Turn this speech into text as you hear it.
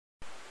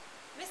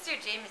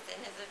Mr. Jamison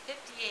is a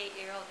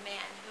 58-year-old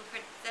man who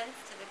presents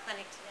to the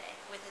clinic today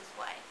with his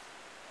wife.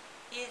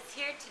 He is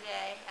here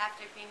today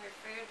after being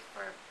referred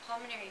for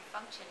pulmonary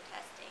function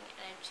testing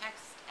and a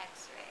chest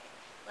x-ray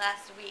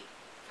last week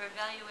for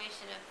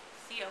evaluation of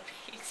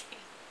COPD.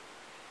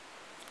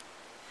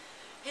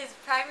 His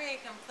primary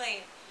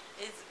complaint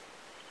is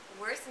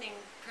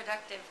worsening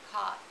productive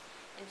cough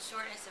and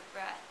shortness of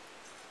breath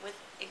with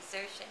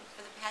exertion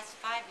for the past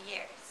 5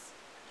 years.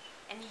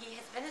 And he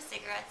has been a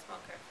cigarette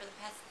smoker for the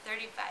past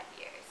 35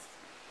 years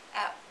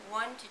at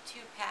 1 to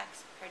 2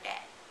 packs per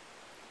day.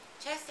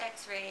 Chest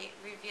x-ray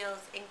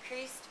reveals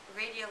increased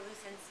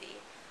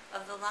radiolucency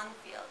of the lung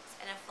fields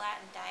and a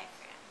flattened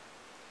diaphragm.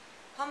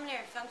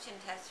 Pulmonary function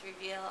tests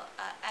reveal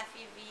a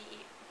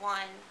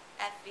FEV1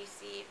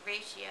 FVC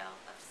ratio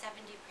of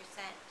 70%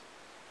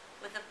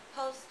 with a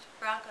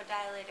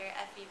post-bronchodilator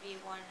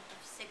FEV1 of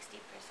 60%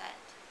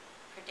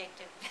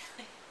 predictive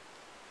value.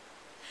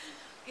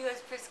 He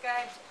was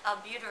prescribed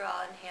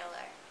Albuterol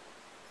inhaler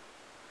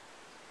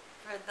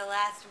for the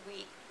last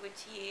week,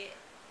 which he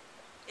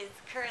is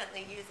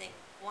currently using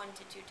 1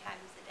 to 2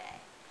 times a day.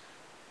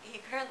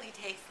 He currently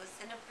takes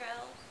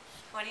Lisinopril,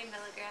 20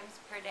 milligrams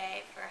per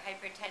day for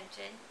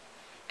hypertension,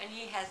 and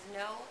he has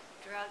no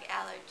drug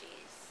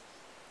allergies.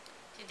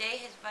 Today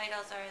his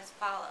vitals are as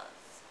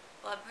follows: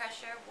 blood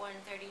pressure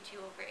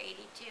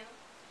 132/82,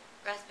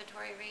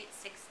 respiratory rate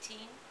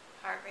 16,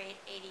 heart rate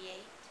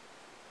 88,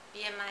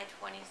 BMI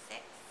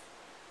 26,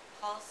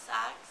 pulse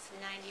ox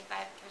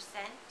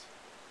 95%.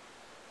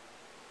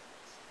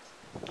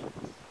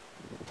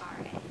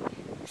 Alright.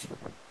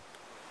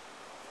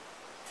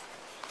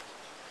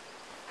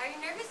 Are you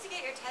nervous to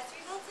get your test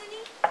results,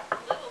 honey? A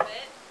little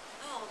bit.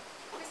 Oh.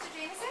 Mr.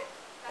 Jamison?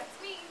 That's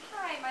me.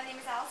 Hi, my name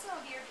is Allison.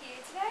 I'll be your PA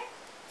today.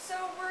 So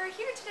we're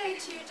here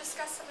today to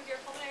discuss some of your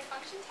pulmonary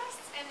function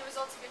tests and the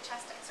results of your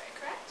chest x-ray,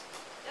 correct?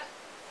 Yep.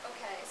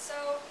 Okay,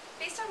 so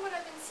based on what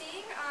I've been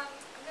seeing, I'm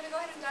going to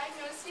go ahead and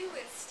diagnose you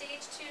with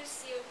stage 2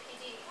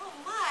 COPD. Oh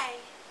my.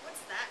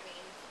 What's that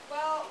mean?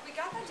 Well, we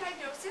got that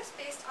diagnosis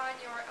based on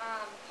your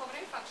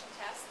pulmonary function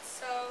test.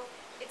 So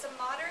it's a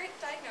moderate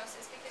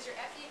diagnosis because your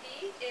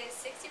FEV is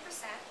 60%,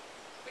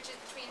 which is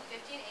between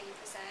 50 and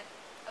 80%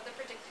 of the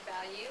predicted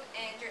value,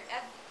 and your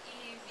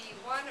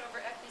FEV1 over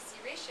FVC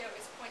ratio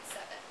is 0.7.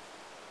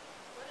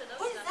 What do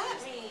those What does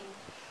that numbers mean?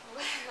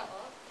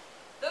 Well,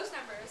 those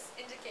numbers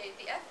indicate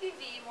the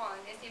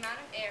FEV1 is the amount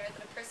of air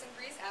that a person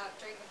breathes out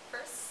during the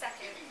first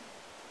second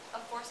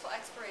of forceful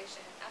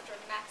expiration after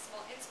a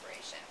maximal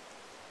inspiration.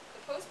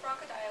 The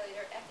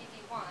post-bronchodilator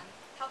FEV1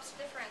 helps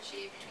to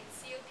differentiate between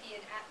COPD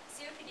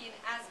and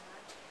asthma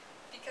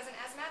because an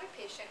asthmatic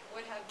patient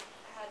would have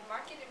had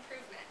marked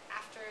improvement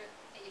after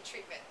the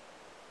treatment.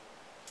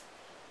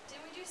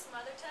 Didn't we do some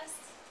other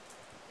tests?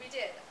 We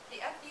did.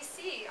 The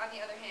FVC, on the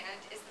other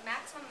hand, is the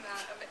maximum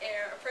amount of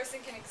air a person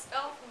can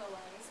expel from the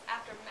lungs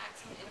after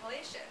maximum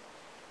inhalation.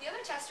 The other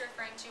tests you're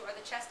referring to are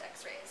the chest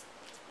x-rays,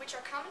 which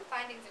are common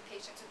findings in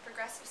patients with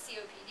progressive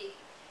COPD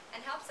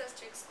and helps us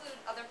to exclude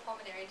other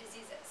pulmonary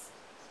diseases.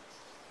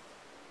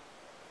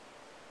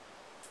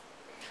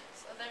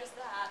 So there's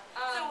that.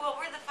 So what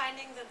were the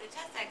findings of the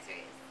chest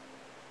x-rays?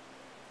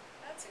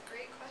 That's a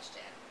great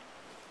question.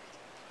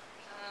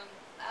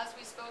 As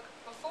we spoke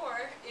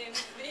before in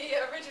the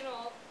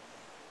original.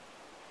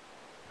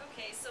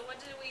 Okay, so what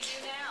do we do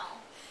now?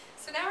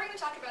 So now we're going to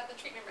talk about the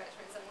treatment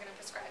regimens that I'm going to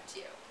prescribe to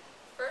you.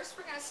 First,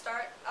 we're going to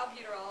start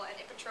Albuterol and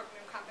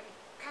ipratropium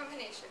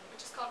combination,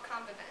 which is called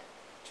Combivent,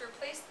 to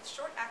replace the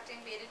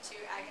short-acting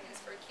beta-2 agonist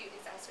for acute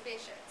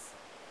exacerbations.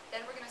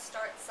 Then we're going to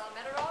start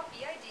Salmeterol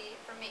BID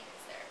for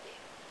maintenance therapy.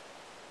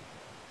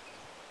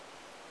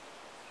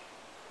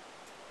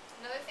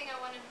 Another thing I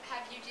want to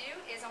have you do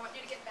is I want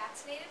you to get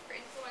vaccinated for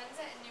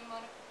influenza and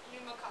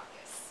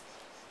pneumococcus.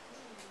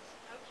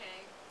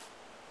 Okay.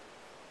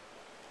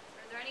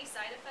 Are there any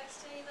side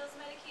effects to any of those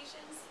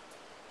medications?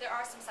 There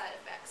are some side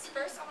effects.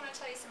 First, I want to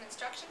tell you some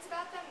instructions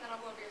about them, and then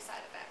I'll go over your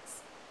side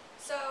effects.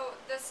 So,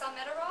 the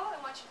Salmeterol,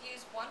 I want you to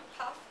use 1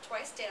 puff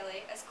twice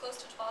daily, as close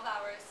to 12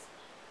 hours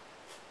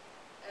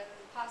as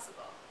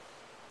possible.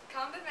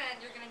 Combivent,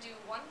 you're going to do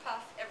 1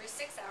 puff every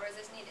 6 hours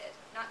as needed,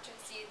 not to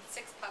exceed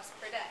 6 puffs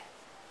per day.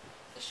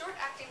 The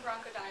short-acting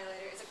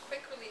bronchodilator is a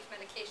quick-relief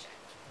medication.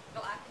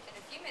 It'll act within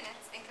a few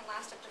minutes and can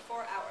last up to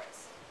 4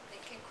 hours.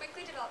 And it can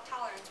quickly develop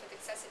tolerance with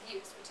excessive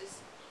use, which is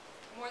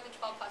more than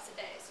 12 puffs a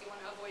day, so you want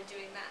to avoid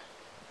doing that.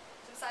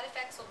 Some side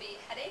effects will be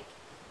headache,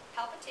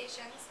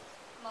 palpitations,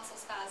 muscle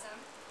spasm,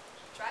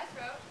 dry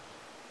throat,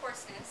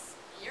 hoarseness,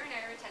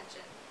 urinary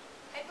retention,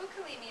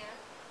 hypokalemia,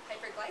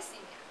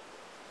 hyperglycemia.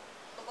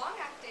 The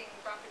long-acting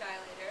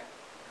bronchodilator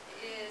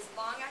is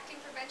long-acting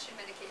prevention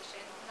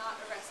medication,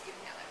 not a rescue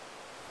inhaler.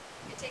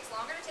 It takes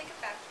longer to take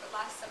effect, but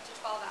lasts up to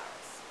 12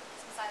 hours.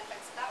 Some side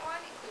effects of that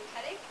one include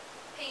headache,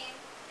 pain,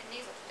 and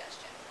nasal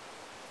congestion.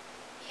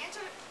 The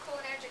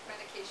anticholinergic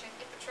medication,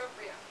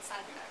 ipratropium,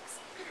 side effects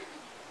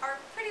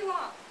are pretty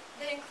long.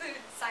 They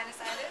include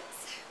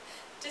sinusitis,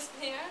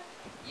 dyspnea,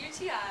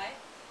 UTI,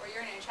 or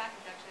urinary tract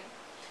infection,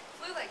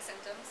 flu-like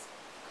symptoms,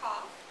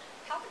 cough,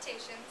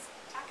 palpitations,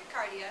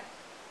 tachycardia,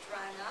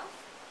 dry mouth,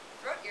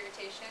 throat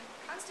irritation,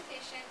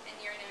 constipation, and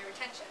urinary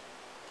retention.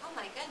 Oh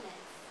my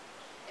goodness.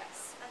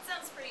 Yes. That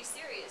sounds pretty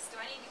serious.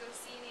 Do I need to go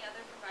see any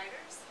other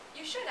providers?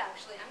 You should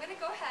actually. I'm going to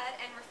go ahead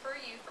and refer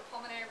you for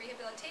pulmonary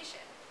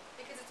rehabilitation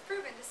because it's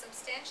proven to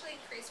substantially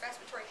increase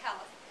respiratory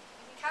health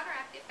and can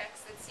counteract the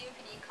effects that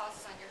COPD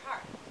causes on your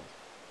heart.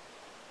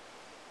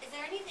 Is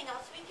there anything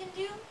else we can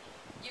do?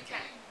 You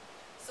can.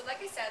 So like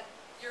I said,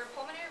 your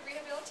pulmonary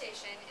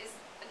rehabilitation is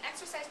an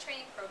exercise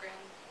training program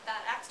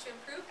that acts to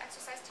improve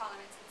exercise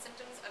tolerance and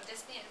symptoms of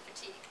dyspnea and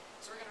fatigue.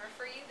 So we're going to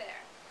refer you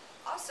there.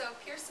 Also,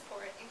 peer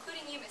support,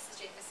 including you,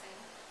 Mrs. Jamison,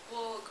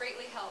 will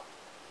greatly help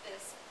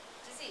this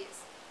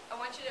disease. I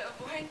want you to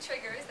avoid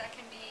triggers that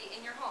can be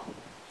in your home.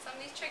 Some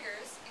of these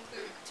triggers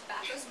include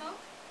tobacco smoke,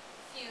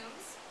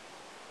 fumes,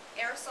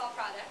 aerosol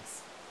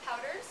products,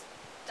 powders,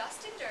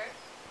 dust and dirt,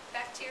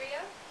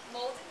 bacteria,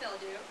 mold and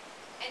mildew,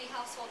 any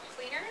household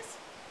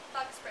cleaners,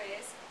 bug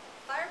sprays,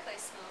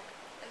 fireplace smoke,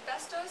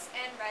 asbestos,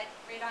 and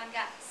radon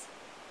gas.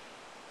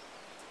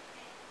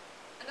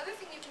 Another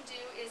thing you can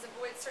do is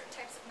avoid certain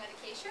types of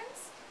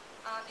medications.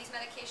 These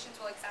medications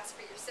will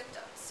exacerbate your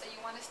symptoms, so you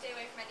want to stay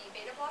away from any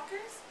beta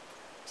blockers,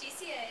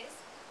 TCAs,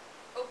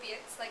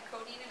 opiates like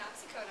codeine and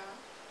oxycodone,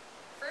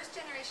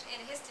 first-generation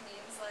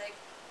antihistamines like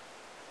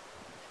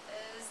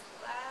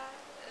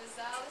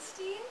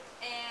azalistine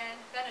and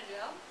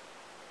Benadryl,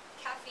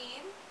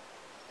 caffeine,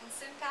 and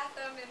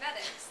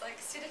sympathomimetics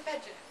like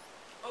pseudoephedrine.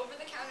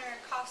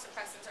 Over-the-counter cough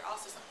suppressants are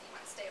also something you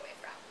want to stay away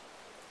from.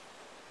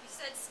 You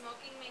said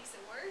smoking makes it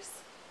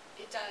worse?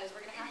 It does.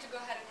 We're going to have to go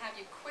ahead and have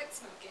you quit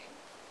smoking.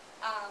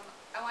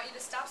 I want you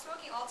to stop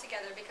smoking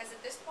altogether because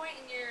at this point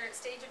in your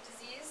stage of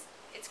disease,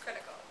 it's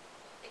critical.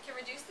 It can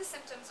reduce the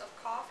symptoms of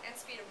cough and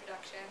sputum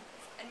production,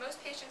 and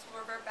most patients will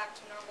revert back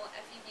to normal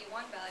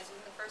FEV1 values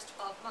within the first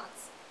 12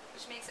 months,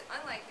 which makes it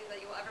unlikely that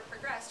you will ever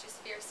progress to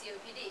severe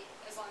COPD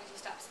as long as you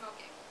stop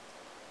smoking.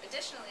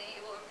 Additionally,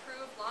 it will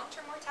improve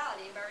long-term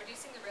mortality by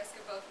reducing the risk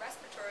of both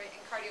respiratory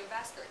and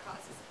cardiovascular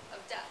causes of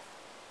death.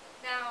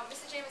 Now,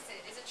 Mrs. Jamison,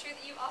 is it true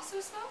that you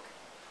also smoke?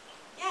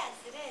 Yes,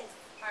 it is.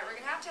 Alright, we're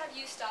going to have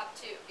you stop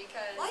too,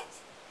 because... What?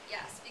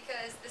 Yes,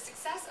 because the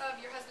success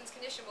of your husband's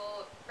condition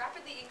will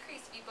rapidly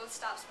increase if you both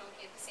stop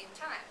smoking at the same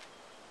time.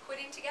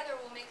 Quitting together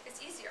will make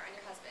this easier on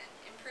your husband,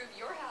 improve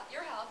your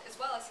health as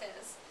well as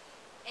his,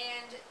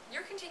 and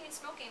your continued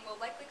smoking will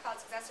likely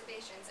cause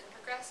exacerbations and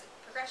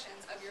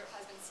progressions of your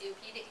husband's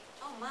COPD.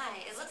 Oh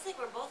my, it looks like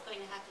we're both going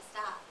to have to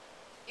stop.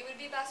 It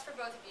would be best for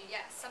both of you,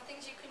 yes. Some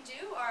things you can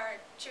do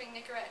are chewing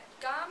Nicorette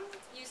gum,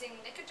 using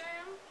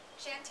Nicoderm,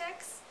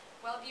 Chantix,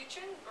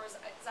 Wellbutrin, or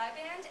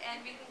Zyban,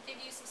 and we can give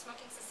you some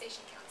smoking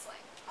cessation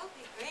counseling.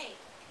 Okay, great.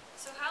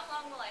 So how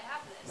long will I have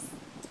this?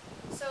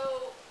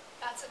 So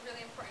that's a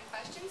really important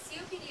question.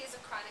 COPD is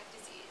a chronic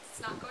disease.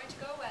 It's not going to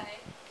go away,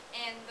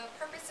 and the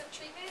purpose of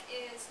treatment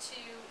is to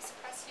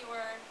suppress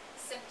your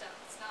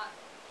symptoms, not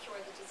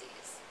cure the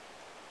disease.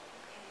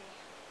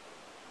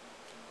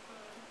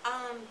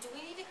 Do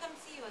we need to come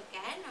see you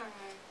again, or?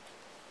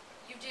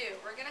 You do.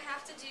 We're going to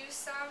have to do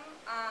some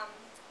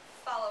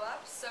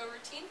follow-ups. So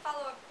routine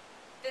follow-up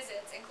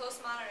visits and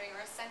close monitoring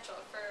are essential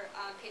for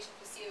patients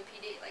with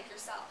COPD like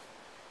yourself.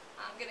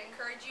 I'm going to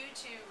encourage you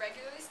to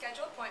regularly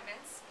schedule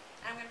appointments,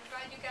 and I'm going to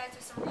provide you guys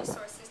with some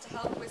resources to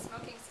help with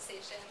smoking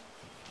cessation.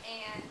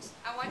 And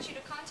I want you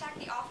to contact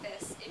the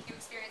office if you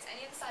experience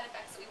any of the side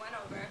effects that we went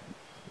over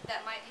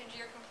that might hinder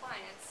your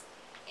compliance.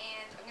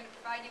 And I'm going to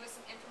provide you with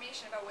some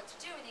information about what to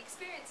do when you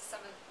experience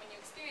some of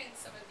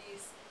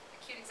these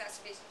acute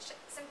exacerbation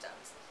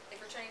symptoms,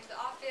 like returning to the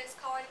office,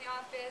 calling the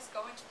office,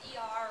 going to the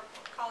ER,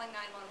 or calling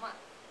 911.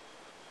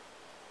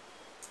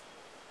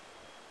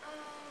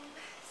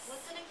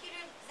 What's an acute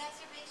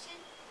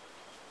exacerbation?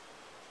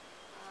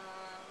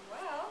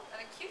 Well,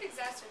 an acute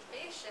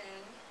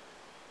exacerbation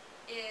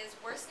is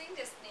worsening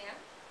dyspnea,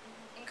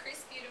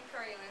 increased sputum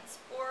purulence,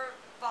 or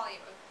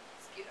volume of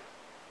sputum.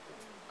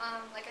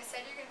 Like I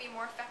said, you're going to be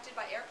more affected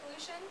by air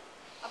pollution,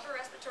 upper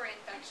respiratory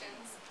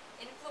infections,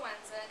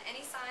 influenza, and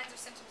any signs or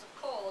symptoms of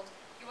cold.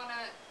 You want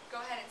to go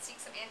ahead and seek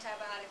some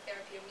antibiotic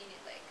therapy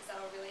immediately, because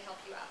that will really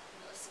help you out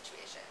in those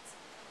situations.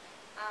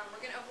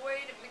 We're going to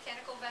avoid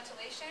mechanical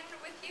ventilation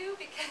with you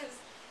because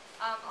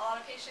a lot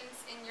of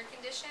patients in your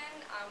condition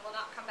will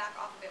not come back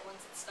off of it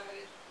once it's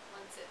started.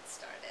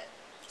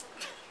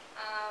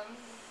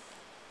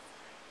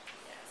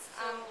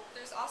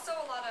 There's also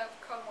a lot of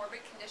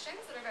comorbid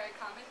conditions that are very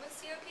common with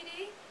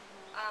COPD,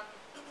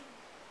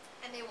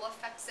 and they will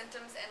affect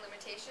symptoms and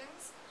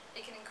limitations. They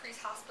can increase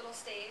hospital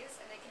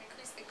stays, and they can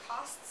increase the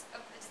costs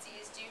of the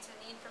disease due to the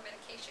need for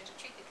medication to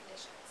treat the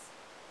conditions.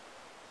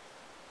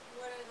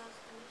 What are those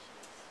conditions?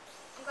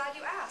 I'm glad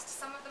you asked.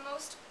 Some of the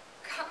most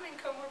common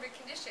comorbid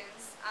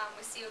conditions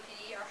with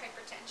COPD are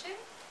hypertension,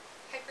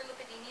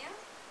 hyperlipidemia,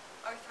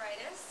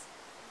 arthritis,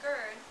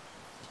 GERD,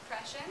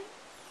 depression,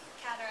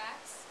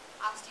 cataracts,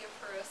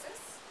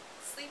 osteoporosis,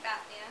 sleep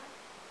apnea,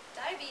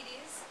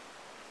 diabetes,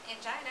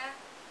 angina,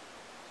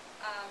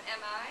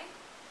 MI,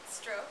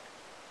 stroke,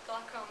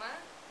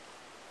 glaucoma,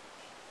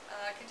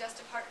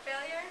 congestive heart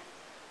failure,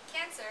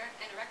 cancer,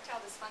 and erectile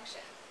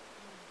dysfunction.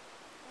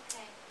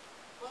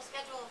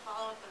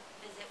 follow up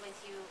a visit with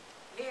you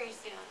very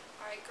soon.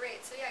 Alright,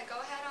 great. So yeah, go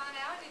ahead on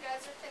out. You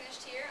guys are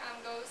finished here.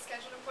 Go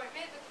schedule an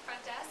appointment with the front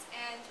desk,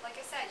 and like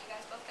I said, you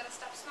guys both gotta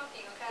stop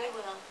smoking, okay? We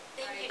will.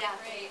 Thank Alright, you,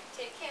 doctor. great.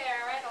 Take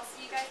care, alright? I'll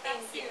see you guys back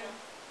Thank you. soon.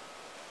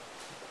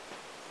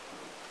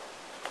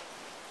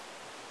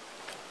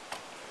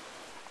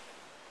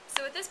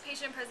 So with this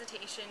patient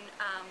presentation,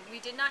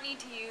 we did not need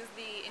to use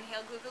the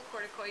inhaled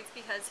glucocorticoids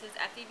because his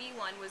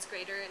FEV1 was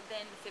greater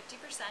than 50%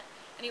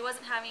 and he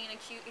wasn't having an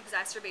acute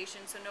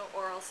exacerbation, so no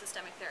oral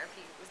systemic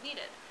therapy was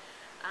needed.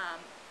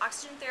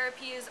 Oxygen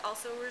therapy is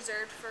also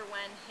reserved for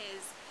when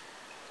his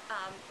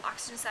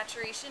oxygen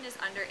saturation is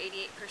under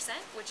 88%,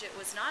 which it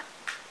was not.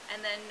 And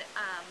then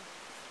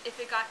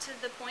if it got to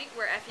the point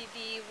where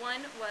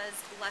FEV1 was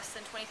less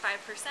than 25%,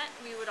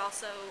 we would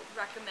also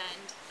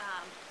recommend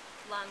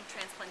lung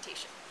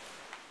transplantation.